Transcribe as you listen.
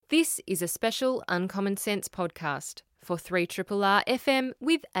This is a special Uncommon Sense podcast for 3RRR FM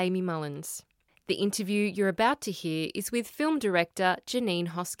with Amy Mullins. The interview you're about to hear is with film director Jeanine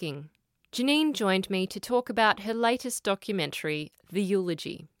Hosking. Jeanine joined me to talk about her latest documentary, The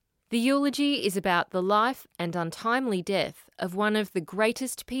Eulogy. The Eulogy is about the life and untimely death of one of the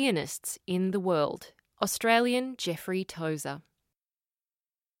greatest pianists in the world, Australian Jeffrey Tozer.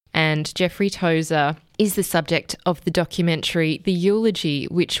 And Jeffrey Tozer is the subject of the documentary The Eulogy,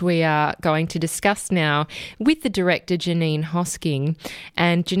 which we are going to discuss now with the director Jeanine Hosking.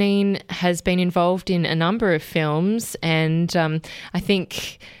 And Jeanine has been involved in a number of films, and I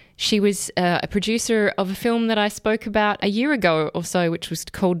think she was a producer of a film that I spoke about a year ago or so, which was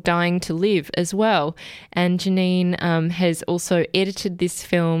called Dying to Live as well. And Jeanine has also edited this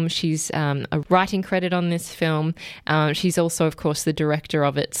film. She's a writing credit on this film. She's also, of course, the director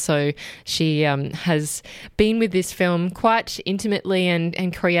of it. So she has been with this film quite intimately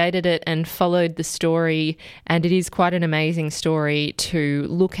and created it and followed the story. And it is quite an amazing story to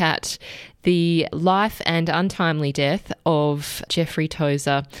look at the life and untimely death of Jeffrey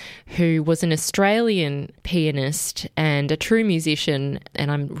Tozer, who was an Australian pianist and a true musician. And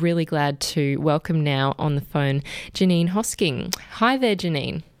I'm really glad to welcome now on the phone Jeanine Hosking. Hi there,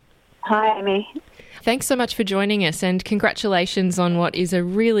 Jeanine. Hi, Amy. Thanks so much for joining us, and congratulations on what is a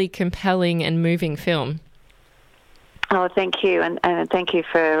really compelling and moving film. Oh, thank you, and thank you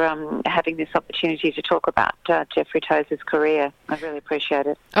for having this opportunity to talk about Jeffrey Tozer's career. I really appreciate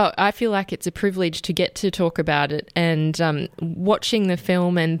it. Oh, I feel like it's a privilege to get to talk about it, and watching the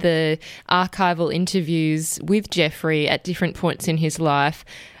film and the archival interviews with Jeffrey at different points in his life,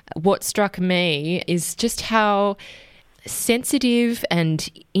 what struck me is just how sensitive and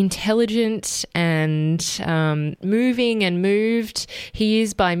intelligent and moving and moved he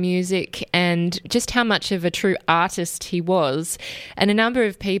is by music, and just how much of a true artist he was. And a number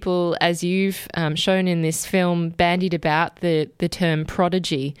of people, as you've shown in this film, bandied about the term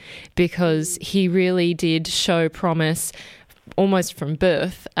prodigy, because he really did show promise almost from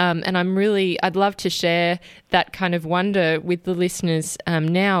birth. And I'd love to share that kind of wonder with the listeners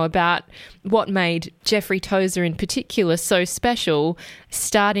now about what made Jeffrey Tozer in particular so special,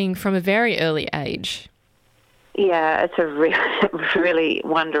 starting from a very early age. Yeah, it's a really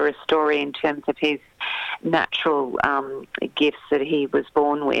wondrous story in terms of his natural gifts that he was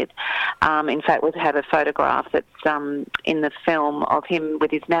born with. In fact, we have a photograph that's in the film of him with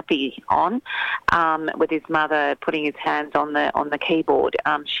his nappy on, with his mother putting his hands on the keyboard.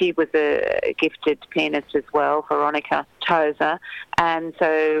 She was a gifted pianist as well, Veronica Tozer, and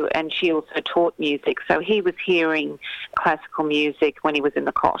she also taught music. So he was hearing classical music when he was in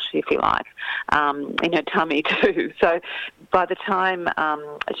the cot, if you like, in her tummy too. So by the time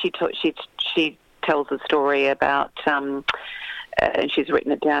she tells a story about, and she's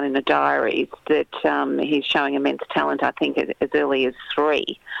written it down in a diary, that he's showing immense talent, I think, as early as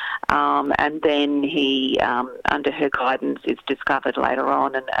 3. And then he, under her guidance, is discovered later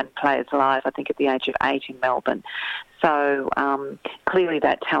on and plays live, I think, at the age of 8 in Melbourne. So clearly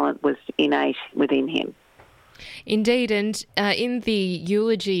that talent was innate within him. Indeed, and in the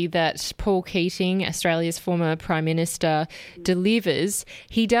eulogy that Paul Keating, Australia's former Prime Minister, delivers,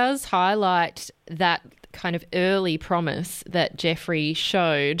 he does highlight that kind of early promise that Jeffrey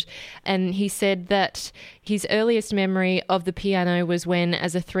showed, and he said that his earliest memory of the piano was when,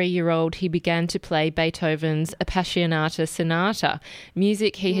 as a 3-year-old, he began to play Beethoven's Appassionata Sonata,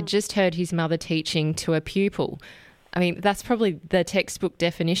 music he had just heard his mother teaching to a pupil. I mean, that's probably the textbook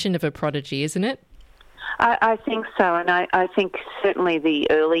definition of a prodigy, isn't it? I think so, and I think certainly the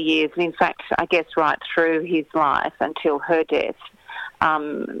early years, and in fact, I guess right through his life until her death,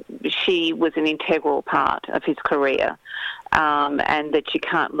 she was an integral part of his career, and that you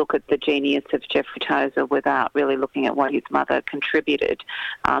can't look at the genius of Jeffrey Tozer without really looking at what his mother contributed,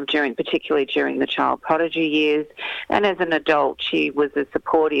 particularly during the child prodigy years. And as an adult, she was a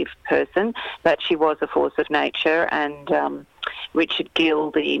supportive person, but she was a force of nature, and Richard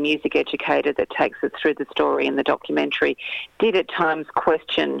Gill, the music educator that takes us through the story in the documentary, did at times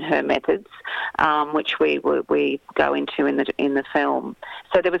question her methods, which we go into in the film.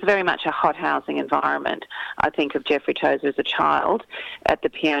 So there was very much a hothousing environment, I think, of Jeffrey Tozer as a child at the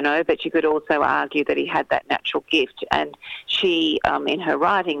piano, but you could also argue that he had that natural gift, and she, in her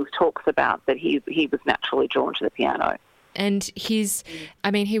writings, talks about that he was naturally drawn to the piano. And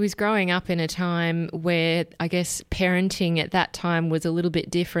he was growing up in a time where I guess parenting at that time was a little bit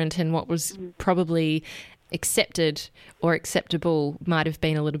different, and what was probably accepted or acceptable might have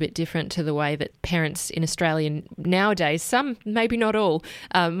been a little bit different to the way that parents in Australia nowadays, some, maybe not all,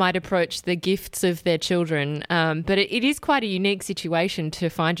 might approach the gifts of their children. But it is quite a unique situation to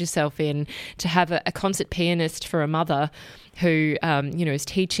find yourself in, to have a concert pianist for a mother who, is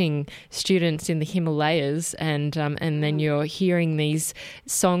teaching students in the Himalayas, and then you're hearing these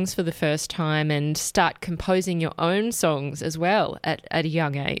songs for the first time and start composing your own songs as well at a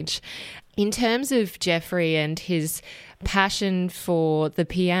young age. In terms of Geoffrey and his passion for the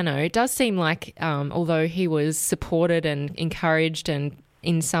piano, it does seem like, although he was supported and encouraged and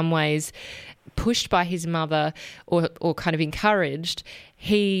in some ways pushed by his mother or kind of encouraged,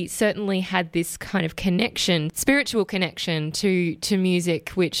 he certainly had this kind of connection, spiritual connection to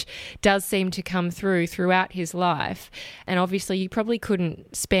music, which does seem to come throughout his life. And obviously you probably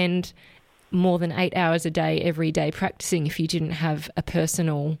couldn't spend more than 8 hours a day every day practicing if you didn't have a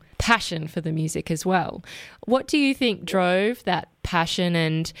personal passion for the music as well. What do you think drove that passion,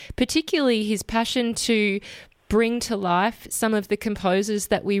 and particularly his passion to bring to life some of the composers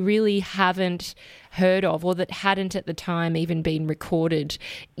that we really haven't heard of, or that hadn't at the time even been recorded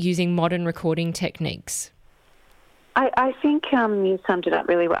using modern recording techniques? I think you summed it up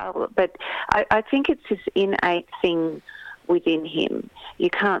really well, but I think it's this innate thing within him. You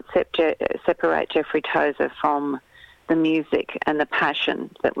can't separate Geoffrey Tozer from the music and the passion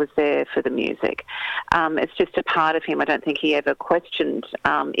that was there for the music. It's just a part of him. I don't think he ever questioned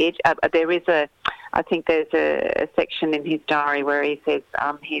it. I think there's a section in his diary where he says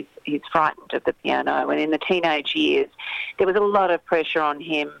he's frightened of the piano, and in the teenage years there was a lot of pressure on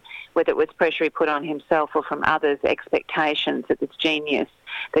him, whether it was pressure he put on himself or from others, expectations that this genius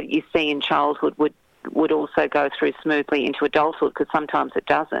that you see in childhood would also go through smoothly into adulthood, because sometimes it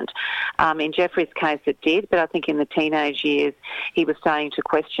doesn't. In Geoffrey's case it did, but I think in the teenage years he was starting to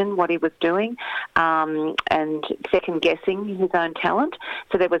question what he was doing and second-guessing his own talent.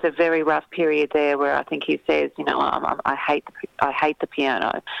 So there was a very rough period there where I think he says, I hate the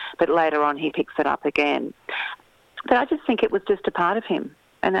piano, but later on he picks it up again. But I just think it was just a part of him,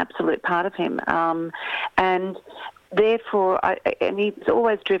 an absolute part of him. And therefore, and he was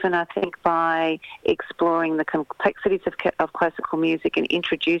always driven, I think, by exploring the complexities of classical music and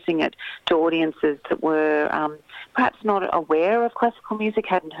introducing it to audiences that were perhaps not aware of classical music,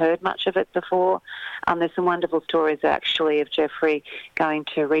 hadn't heard much of it before. There's some wonderful stories, actually, of Geoffrey going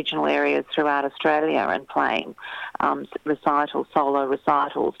to regional areas throughout Australia and playing solo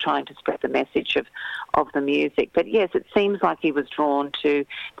recitals, trying to spread the message of the music. But yes, it seems like he was drawn to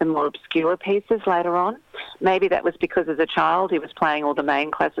the more obscure pieces later on. Maybe that was because as a child he was playing all the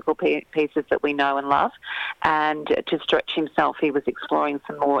main classical pieces that we know and love, and to stretch himself he was exploring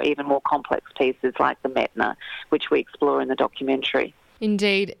some even more complex pieces like the Metna, which we explore in the documentary.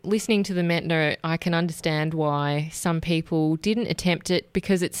 Indeed, listening to the Metna, I can understand why some people didn't attempt it,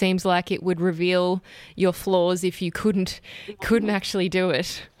 because it seems like it would reveal your flaws if you couldn't actually do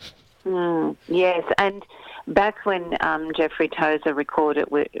it. Yes, and back when Geoffrey Tozer recorded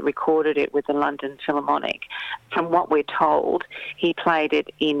it with the London Philharmonic, from what we're told, he played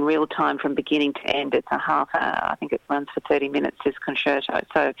it in real time from beginning to end. It's a half hour. I think it runs for 30 minutes, this concerto.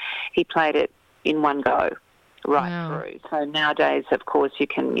 So he played it in one go. Right through. So nowadays, of course, you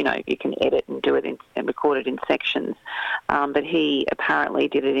can edit and do it and record it in sections, but he apparently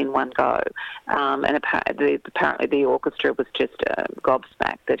did it in one go, and apparently the orchestra was just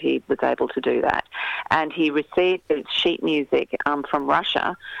gobsmacked that he was able to do that. And he received the sheet music from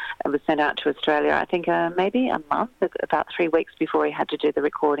Russia. It was sent out to Australia, I think, maybe a month, about 3 weeks before he had to do the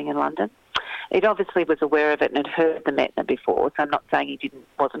recording in London. It obviously was aware of it and had heard the Metna before, so I'm not saying he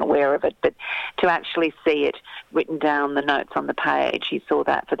wasn't aware of it, but to actually see it written down, the notes on the page, he saw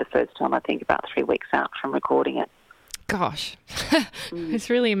that for the first time, I think, about 3 weeks out from recording it. Gosh, it's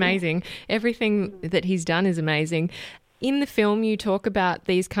really amazing. Everything that he's done is amazing. In the film, you talk about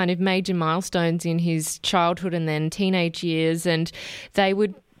these kind of major milestones in his childhood and then teenage years, and they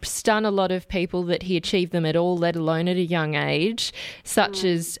would stun a lot of people that he achieved them at all, let alone at a young age, such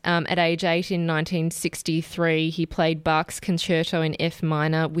as at age 8 in 1963, he played Bach's Concerto in F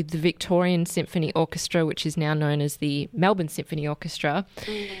minor with the Victorian Symphony Orchestra, which is now known as the Melbourne Symphony Orchestra.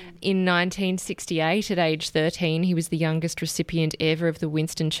 In 1968, at age 13, he was the youngest recipient ever of the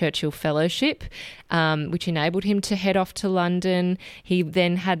Winston Churchill Fellowship, which enabled him to head off to London. He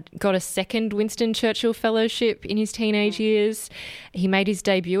then got a second Winston Churchill Fellowship in his teenage years. He made his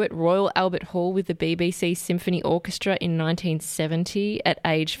debut at Royal Albert Hall with the BBC Symphony Orchestra in 1970 at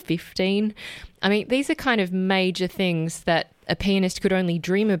age 15. I mean, these are kind of major things that a pianist could only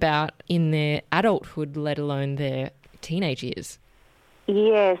dream about in their adulthood, let alone their teenage years.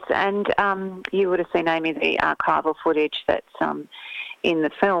 Yes, and you would have seen, Amy, the archival footage that's in the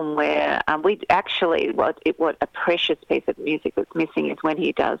film where we actually, what a precious piece of music that's missing is when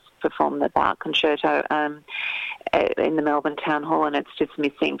he does perform the Bach Concerto in the Melbourne Town Hall, and it's just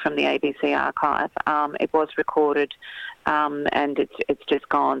missing from the ABC archive. It was recorded and it's just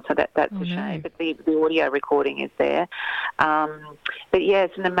gone, so that's a shame. But the audio recording is there. But yeah,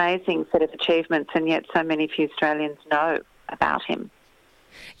 it's an amazing set of achievements, and yet so many few Australians know about him.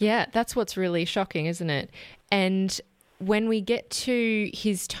 Yeah, that's what's really shocking, isn't it? And when we get to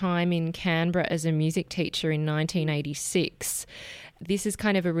his time in Canberra as a music teacher in 1986, this is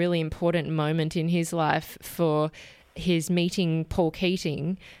kind of a really important moment in his life for his meeting Paul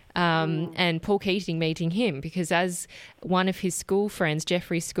Keating and Paul Keating meeting him, because as one of his school friends,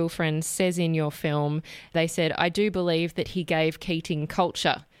 Jeffrey's school friends, says in your film, they said, "I do believe that he gave Keating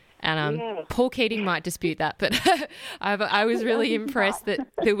culture." And yes. Paul Keating might dispute that, but I was really impressed that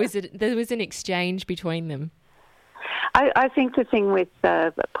there was an exchange between them. I think the thing with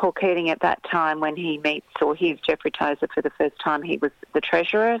Paul Keating at that time, when he meets or hears Jeffrey Tozer for the first time, he was the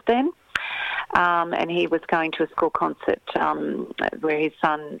treasurer then, and he was going to a school concert where his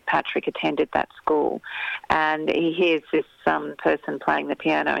son Patrick attended that school, and he hears this person playing the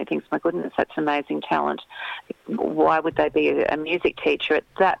piano, and he thinks, my goodness, that's amazing talent. Why would they be a music teacher? At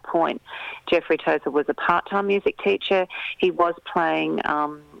that point, Jeffrey Tozer was a part-time music teacher. He was playing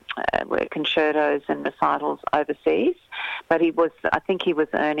concertos and recitals overseas, but I think he was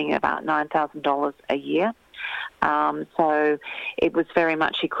earning about $9,000 a year. So it was very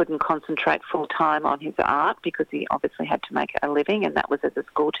much he couldn't concentrate full time on his art because he obviously had to make a living, and that was as a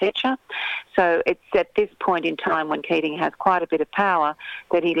school teacher. So it's at this point in time when Keating has quite a bit of power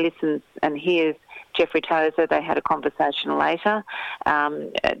that he listens and hears Jeffrey Tozer. They had a conversation later.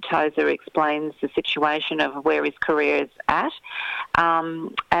 Tozer explains the situation of where his career is at.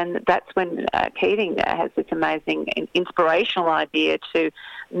 And that's when Keating has this amazing inspirational idea to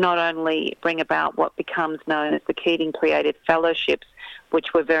not only bring about what becomes known as the Keating Creative Fellowships,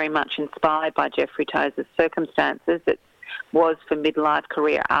 which were very much inspired by Jeffrey Tozer's circumstances. It was for midlife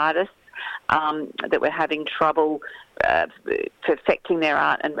career artists that were having trouble perfecting their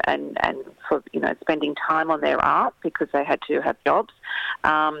art and for spending time on their art because they had to have jobs,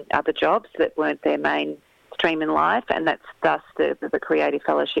 other jobs that weren't their main stream in life, and that's thus the Creative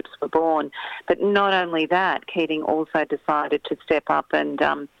Fellowships were born. But not only that, Keating also decided to step up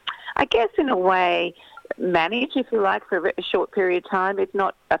and I guess in a way manage, if you like, for a short period of time. If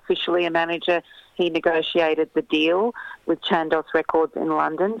not officially a manager, he negotiated the deal with Chandos Records in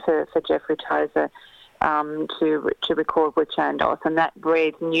London for Jeffrey Tozer to record with Chandos, and that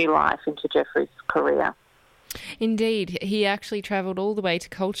breathed new life into Jeffrey's career. Indeed. He actually travelled all the way to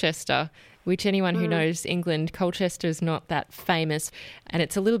Colchester, which anyone who knows England, Colchester is not that famous, and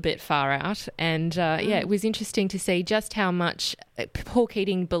it's a little bit far out. And it was interesting to see just how much Paul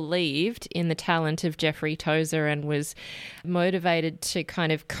Keating believed in the talent of Jeffrey Tozer and was motivated to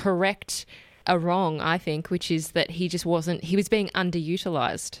kind of correct a wrong, I think, which is that he was being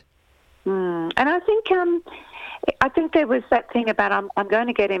underutilised. And I think there was that thing about I'm going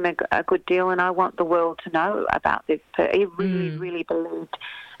to get him a good deal, and I want the world to know about this. He really believed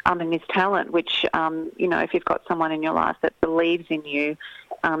in his talent, which, if you've got someone in your life that believes in you,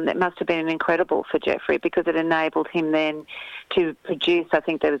 that must have been incredible for Jeffrey, because it enabled him then to produce, I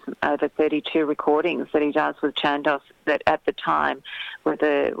think there was over 32 recordings that he does with Chandos that at the time were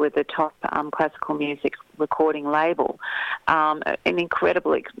the top classical music recording label. An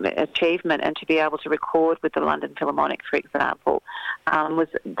incredible achievement, and to be able to record with the London Philharmonic, for example,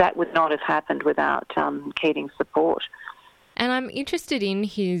 that would not have happened without Keating's support. And I'm interested in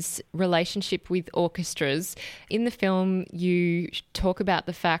his relationship with orchestras. In the film, you talk about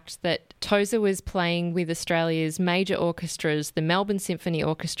the fact that Tozer was playing with Australia's major orchestras, the Melbourne Symphony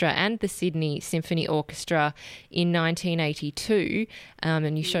Orchestra and the Sydney Symphony Orchestra in 1982,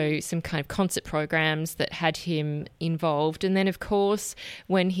 and you show some kind of concert programs that had him involved. And then, of course,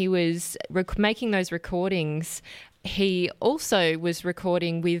 when he was making those recordings, he also was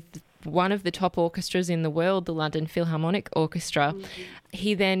recording with one of the top orchestras in the world, the London Philharmonic Orchestra.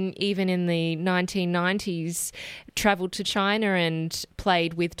 He then, even in the 1990s, travelled to China and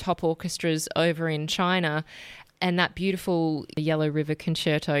played with top orchestras over in China. And that beautiful Yellow River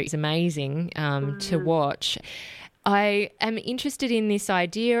Concerto is amazing to watch. I am interested in this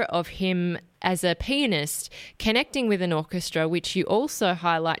idea of him as a pianist connecting with an orchestra, which you also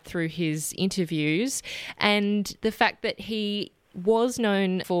highlight through his interviews, and the fact that he was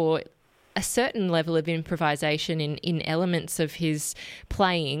known for a certain level of improvisation in elements of his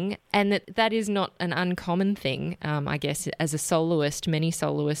playing, and that is not an uncommon thing. I guess as a soloist, many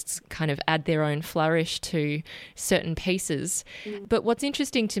soloists kind of add their own flourish to certain pieces. But what's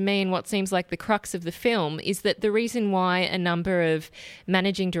interesting to me, and what seems like the crux of the film, is that the reason why a number of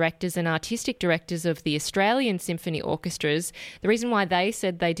managing directors and artistic directors of the Australian symphony orchestras, the reason why they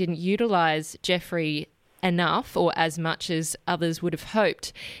said they didn't utilise Geoffrey enough or as much as others would have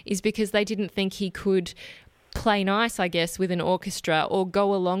hoped is because they didn't think he could play nice, I guess, with an orchestra or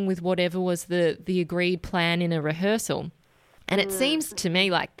go along with whatever was the agreed plan in a rehearsal. And it seems to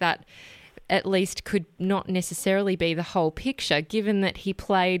me like that at least could not necessarily be the whole picture, given that he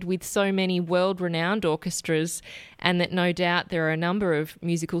played with so many world-renowned orchestras and that no doubt there are a number of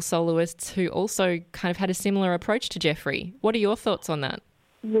musical soloists who also kind of had a similar approach to Geoffrey. What are your thoughts on that?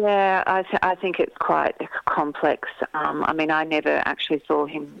 Yeah, I think it's quite complex. I mean, I never actually saw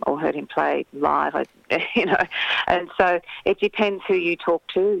him or heard him play live, and so it depends who you talk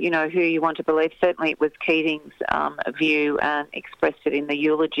to, who you want to believe. Certainly it was Keating's view and expressed it in the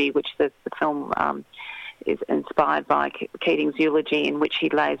eulogy, which the film is inspired by Keating's eulogy, in which he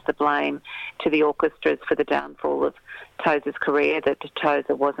lays the blame to the orchestras for the downfall of Toza's career, that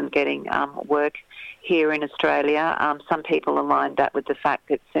Toza wasn't getting work here in Australia. Some people aligned that with the fact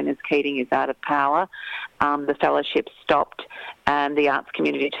that as soon as Keating is out of power, the fellowship stopped and the arts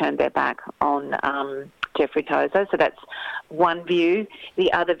community turned their back on Geoffrey Toza. So that's one view.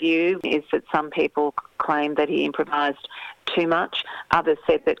 The other view is that some people claim that he improvised too much. Others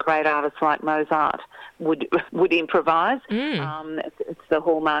said that great artists like Mozart would improvise. It's the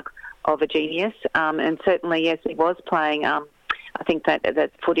hallmark of a genius. And certainly, yes, he was playing. I think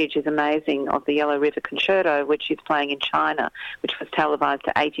that footage is amazing of the Yellow River Concerto, which he's playing in China, which was televised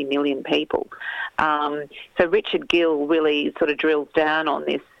to 80 million people. So Richard Gill really sort of drills down on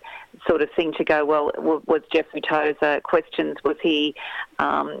this sort of thing to go, well, was Geoffrey Toza, questions, was he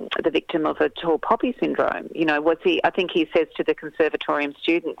the victim of a tall poppy syndrome? Was he, I think he says to the conservatorium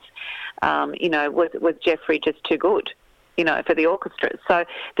students, was Geoffrey just too good, for the orchestras? So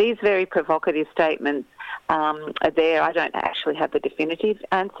these very provocative statements are there. I don't actually have the definitive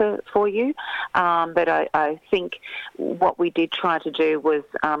answer for you, but I think what we did try to do was,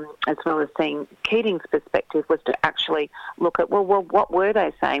 as well as seeing Keating's perspective, was to actually look at, well, what were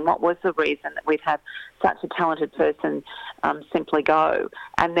they saying? What was the reason that we'd have such a talented person simply go?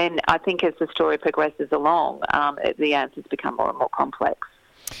 And then I think as the story progresses along, the answers become more and more complex.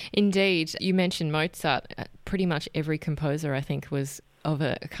 Indeed. You mentioned Mozart. Pretty much every composer, I think, was of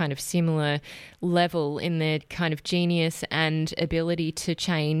a kind of similar level in their kind of genius and ability to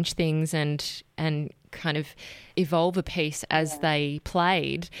change things and kind of evolve a piece as they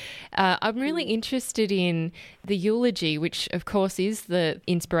played. I'm really interested in the eulogy, which of course is the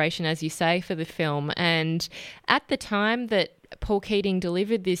inspiration, as you say, for the film. And at the time that Paul Keating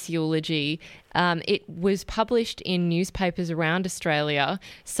delivered this eulogy, it was published in newspapers around Australia,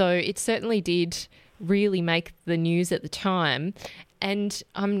 so it certainly did really make the news at the time. And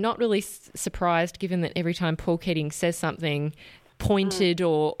I'm not really surprised, given that every time Paul Keating says something pointed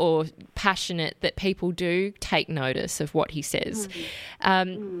or passionate, that people do take notice of what he says.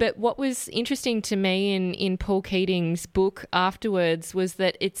 But what was interesting to me in Paul Keating's book afterwards was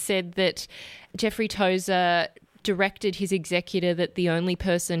that it said that Geoffrey Toza directed his executor that the only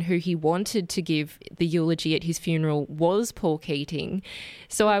person who he wanted to give the eulogy at his funeral was Paul Keating.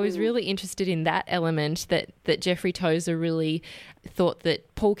 So I was really interested in that element, that Geoffrey Toza really thought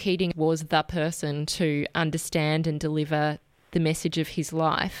that Paul Keating was the person to understand and deliver the message of his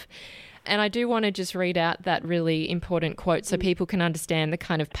life. And I do want to just read out that really important quote so people can understand the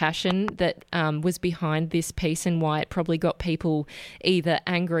kind of passion that was behind this piece and why it probably got people either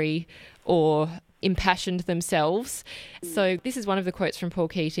angry or impassioned themselves. So this is one of the quotes from Paul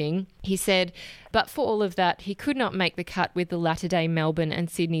Keating. He said, "But for all of that, he could not make the cut with the latter-day Melbourne and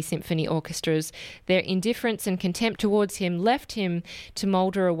Sydney Symphony Orchestras. Their indifference and contempt towards him left him to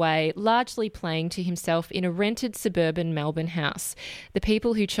moulder away, largely playing to himself in a rented suburban Melbourne house. The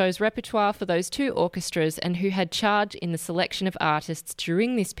people who chose repertoire for those two orchestras and who had charge in the selection of artists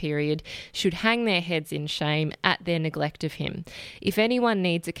during this period should hang their heads in shame at their neglect of him. If anyone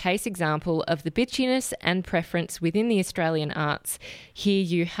needs a case example of the bitchiness and preference within the Australian arts, here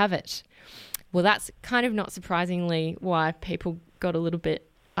you have it." Well, that's kind of not surprisingly why people got a little bit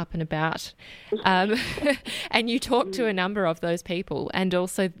up and about. And you talked to a number of those people and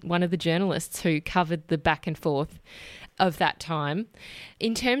also one of the journalists who covered the back and forth of that time.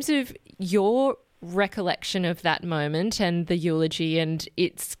 In terms of your recollection of that moment and the eulogy and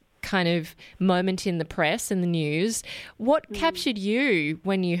its kind of moment in the press and the news. What captured you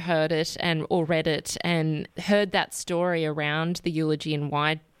when you heard it or read it and heard that story around the eulogy and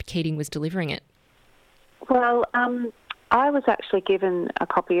why Keating was delivering it? Well, I was actually given a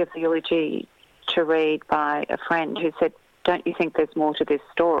copy of the eulogy to read by a friend who said, "Don't you think there's more to this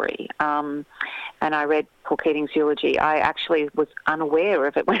story?" And I read Paul Keating's eulogy. I actually was unaware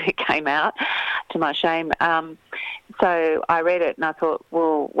of it when it came out, to my shame. So I read it and I thought,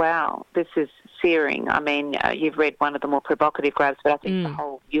 well, wow, this is searing. I mean, you've read one of the more provocative grabs, but I think the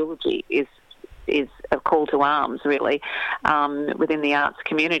whole eulogy is a call to arms, really, within the arts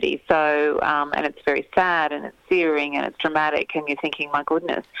community. So, and it's very sad and it's searing and it's dramatic, and you're thinking, my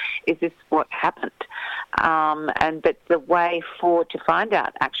goodness, is this what happened? But the way forward to find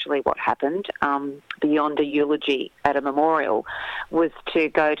out actually what happened, beyond a eulogy at a memorial, was to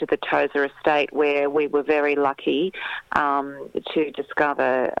go to the Tozer estate, where we were very lucky to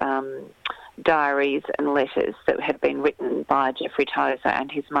discover diaries and letters that had been written by Geoffrey Tozer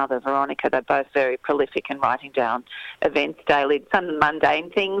and his mother, Veronica. They're both very prolific in writing down events daily, some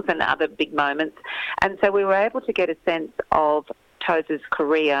mundane things and other big moments. And so we were able to get a sense of Tozer's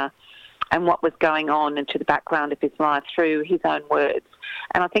career and what was going on into the background of his life through his own words.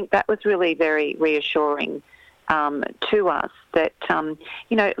 And I think that was really very reassuring to us that,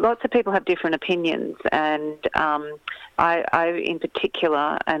 lots of people have different opinions, and I in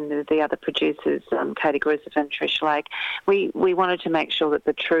particular, and the other producers, Katie Grusiff and Trish Lake, we wanted to make sure that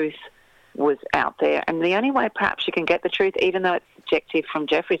the truth was out there. And the only way perhaps you can get the truth, even though it's subjective from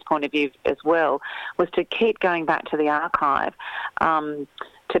Geoffrey's point of view as well, was to keep going back to the archive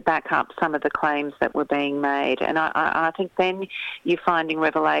to back up some of the claims that were being made. And I think then you're finding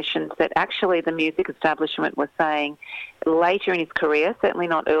revelations that actually the music establishment was saying later in his career, certainly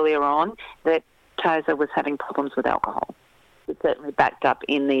not earlier on, that Tozer was having problems with alcohol. It's certainly backed up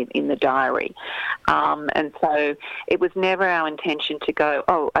in the diary. And so it was never our intention to go,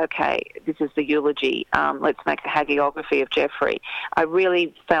 oh, okay, this is the eulogy, let's make a hagiography of Geoffrey. I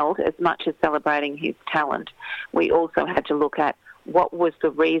really felt, as much as celebrating his talent, we also had to look at what was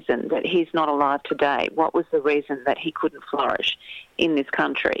the reason that he's not alive today? What was the reason that he couldn't flourish in this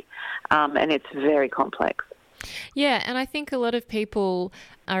country? And it's very complex. Yeah, and I think a lot of people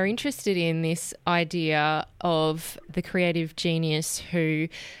are interested in this idea of the creative genius who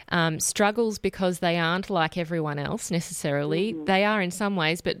struggles because they aren't like everyone else necessarily. Mm-hmm. They are in some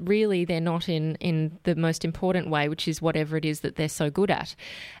ways, but really they're not in the most important way, which is whatever it is that they're so good at,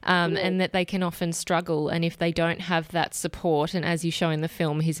 and that they can often struggle. And if they don't have that support, and as you show in the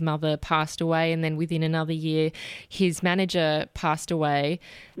film, his mother passed away, and then within another year his manager passed away.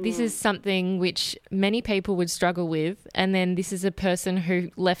 This is something which many people would struggle with, and then this is a person who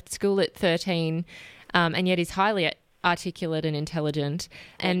left school at 13 and yet is highly articulate and intelligent,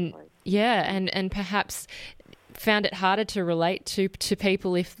 and and perhaps found it harder to relate to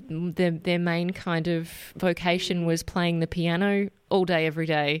people if their main kind of vocation was playing the piano all day every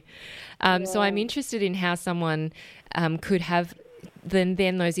day. So I'm interested in how someone could have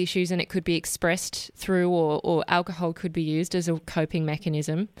then those issues, and it could be expressed through or alcohol could be used as a coping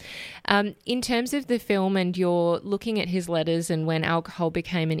mechanism. In terms of the film, and you're looking at his letters and when alcohol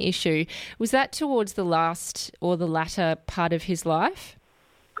became an issue, was that towards the last or the latter part of his life?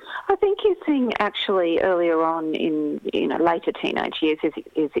 I think you're seeing actually earlier on in later teenage years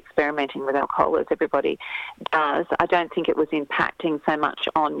is experimenting with alcohol, as everybody does. I don't think it was impacting so much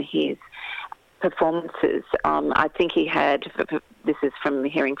on his performances. I think he had, this is from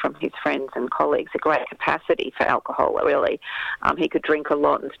hearing from his friends and colleagues, a great capacity for alcohol, really. He could drink a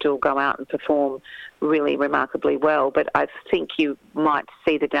lot and still go out and perform really remarkably well, but I think you might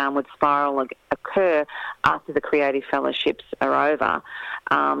see the downward spiral occur after the creative fellowships are over.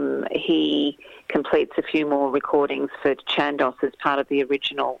 He completes a few more recordings for Chandos as part of the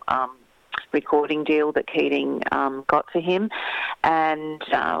original recording deal that Keating got for him and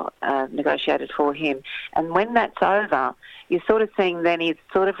negotiated for him. And when that's over, you're sort of seeing then his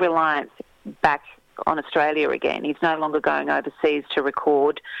sort of reliance back on Australia again. He's no longer going overseas to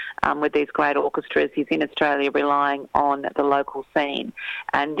record with these great orchestras. He's in Australia relying on the local scene,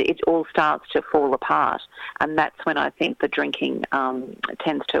 and it all starts to fall apart. And that's when I think the drinking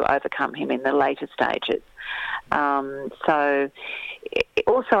tends to overcome him in the later stages. So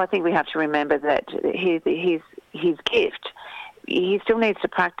also I think we have to remember that his gift, he still needs to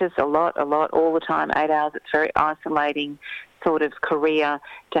practice a lot, all the time, 8 hours. It's a very isolating sort of career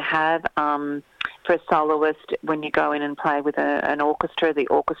to have. For a soloist, when you go in and play with an orchestra, the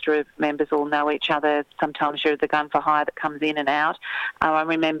orchestra members all know each other. Sometimes you're the gun for hire that comes in and out. I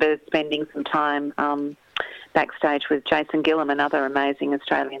remember spending some time backstage with Jason Gillam, another amazing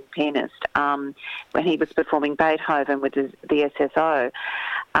Australian pianist, when he was performing Beethoven with the SSO.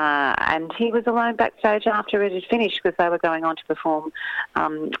 And he was alone backstage after it had finished because they were going on to perform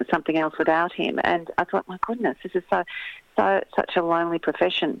something else without him. And I thought, my goodness, this is such a lonely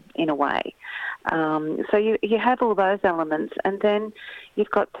profession in a way. So you have all those elements, and then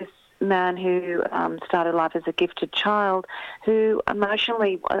you've got this man who started life as a gifted child who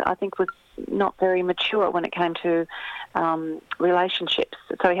emotionally, I think, was not very mature when it came to relationships.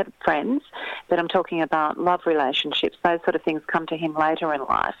 So he had friends, but I'm talking about love relationships. Those sort of things come to him later in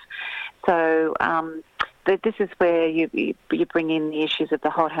life. So this is where you bring in the issues of the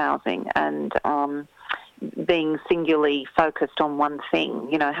hot housing and being singularly focused on one thing.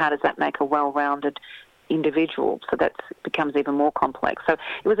 You know, how does that make a well-rounded individual? So that becomes even more complex. So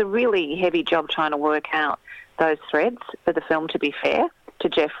it was a really heavy job trying to work out those threads for the film to be fair to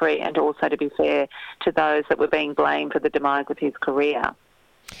Jeffrey and also to be fair to those that were being blamed for the demise of his career.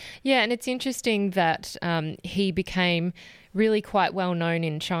 Yeah, and it's interesting that he became really quite well known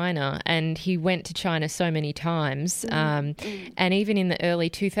in China, and he went to China so many times, and even in the early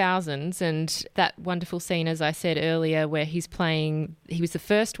 2000s, and that wonderful scene, as I said earlier, where he was the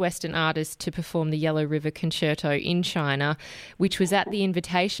first Western artist to perform the Yellow River Concerto in China, which was at the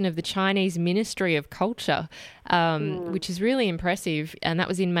invitation of the Chinese Ministry of Culture, which is really impressive, and that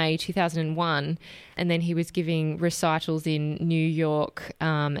was in May 2001, and then he was giving recitals in New York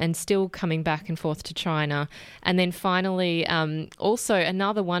and still coming back and forth to China, and then finally also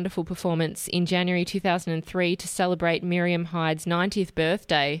another wonderful performance in January 2003 to celebrate Miriam Hyde's 90th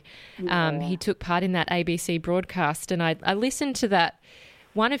birthday. He took part in that ABC broadcast, and I listened to that,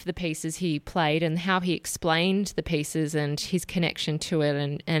 one of the pieces he played and how he explained the pieces and his connection to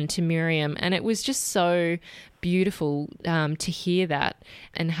it and to Miriam. And it was just so beautiful to hear that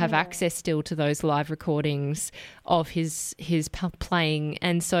and have access still to those live recordings of his playing.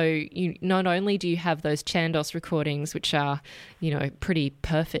 And so not only do you have those Chandos recordings, which are, pretty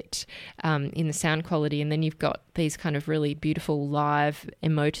perfect in the sound quality, and then you've got these kind of really beautiful live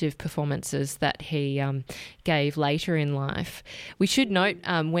emotive performances that he gave later in life. We should note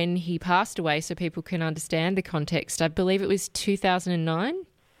when he passed away, so people can understand the context, I believe it was 2009?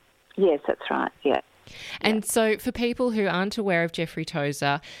 Yes, that's right, yeah. And so for people who aren't aware of Jeffrey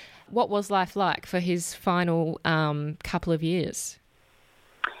Tozer, what was life like for his final couple of years?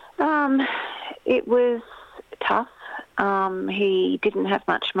 It was tough. He didn't have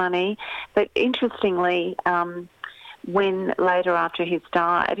much money, but interestingly, when later after he's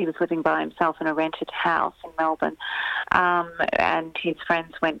died, he was living by himself in a rented house in Melbourne, and his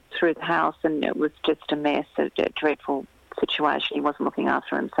friends went through the house and it was just a mess, a dreadful situation. He wasn't looking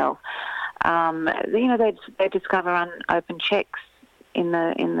after himself. They discover unopened cheques in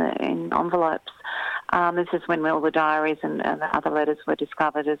envelopes. This is when all the diaries and the other letters were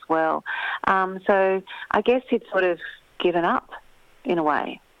discovered as well. So I guess he'd sort of given up in a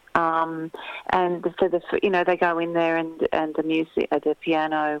way. And so they go in there and the music, the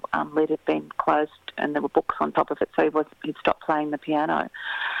piano lid had been closed and there were books on top of it, so he'd stopped playing the piano.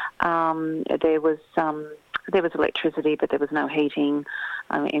 There was electricity, but there was no heating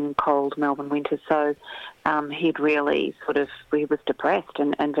in cold Melbourne winters. So he was depressed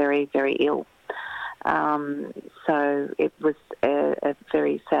and very, very ill. So it was a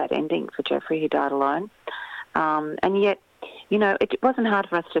very sad ending for Jeffrey. He died alone. And yet, it wasn't hard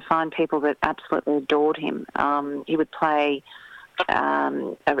for us to find people that absolutely adored him. He would play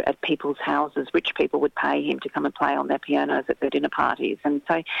at people's houses. Rich people would pay him to come and play on their pianos at their dinner parties. And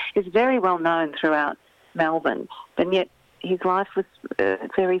so he's very well known throughout Melbourne, and yet his life was a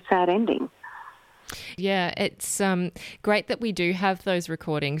very sad ending. Yeah, it's great that we do have those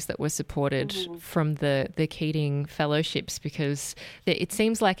recordings that were supported from the Keating Fellowships, because it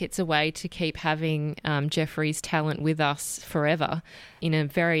seems like it's a way to keep having Jeffrey's talent with us forever in a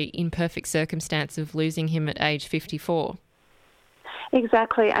very imperfect circumstance of losing him at age 54.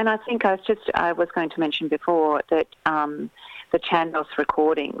 Exactly, and I think I was going to mention before that the Chandos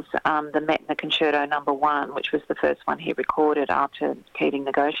recordings, the Mettner Concerto No. 1, which was the first one he recorded after Keating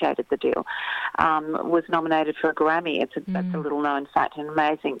negotiated the deal, was nominated for a Grammy. That's a little-known fact, an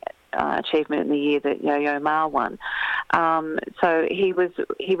amazing achievement in the year that Yo-Yo Ma won. So he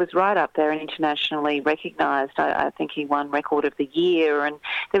was right up there and internationally recognised. I think he won Record of the Year, and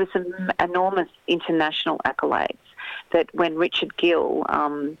there were some enormous international accolades that when Richard Gill,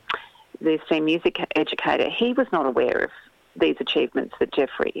 the esteemed music educator, he was not aware of these achievements that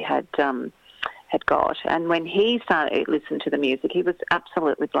Jeffrey had got. And when he started to listen to the music, he was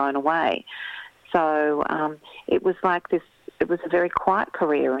absolutely blown away. So it was like this. It was a very quiet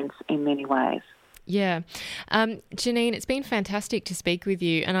career in many ways. Yeah. Janine, it's been fantastic to speak with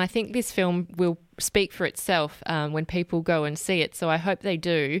you, and I think this film will speak for itself when people go and see it, so I hope they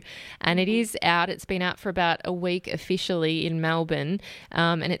do. And it is out. It's been out for about a week officially in Melbourne,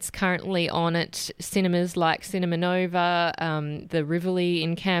 and it's currently on at cinemas like Cinema Nova, the Rivoli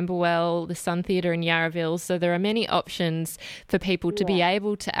in Camberwell, the Sun Theatre in Yarraville. So there are many options for people to be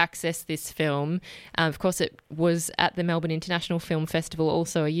able to access this film. Of course, it was at the Melbourne International Film Festival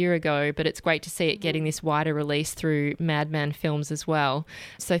also a year ago, but it's great to see it getting this wider release through Madman Films as well.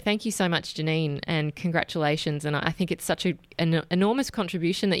 So thank you so much, Janine, and congratulations. And I think it's such an enormous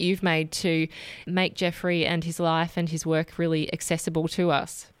contribution that you've made to make Jeffrey and his life and his work really accessible to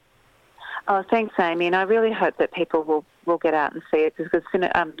us. Oh, thanks, Amy. And I really hope that people will get out and see it, because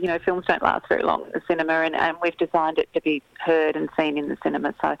films don't last very long at the cinema, and we've designed it to be heard and seen in the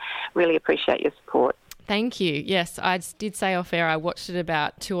cinema. So really appreciate your support. Thank you. Yes, I did say off air I watched it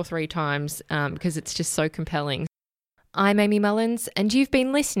about 2 or 3 times because it's just so compelling. I'm Amy Mullins, and you've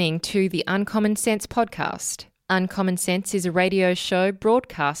been listening to the Uncommon Sense podcast. Uncommon Sense is a radio show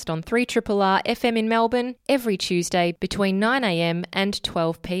broadcast on 3RRR FM in Melbourne every Tuesday between 9am and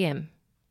 12pm.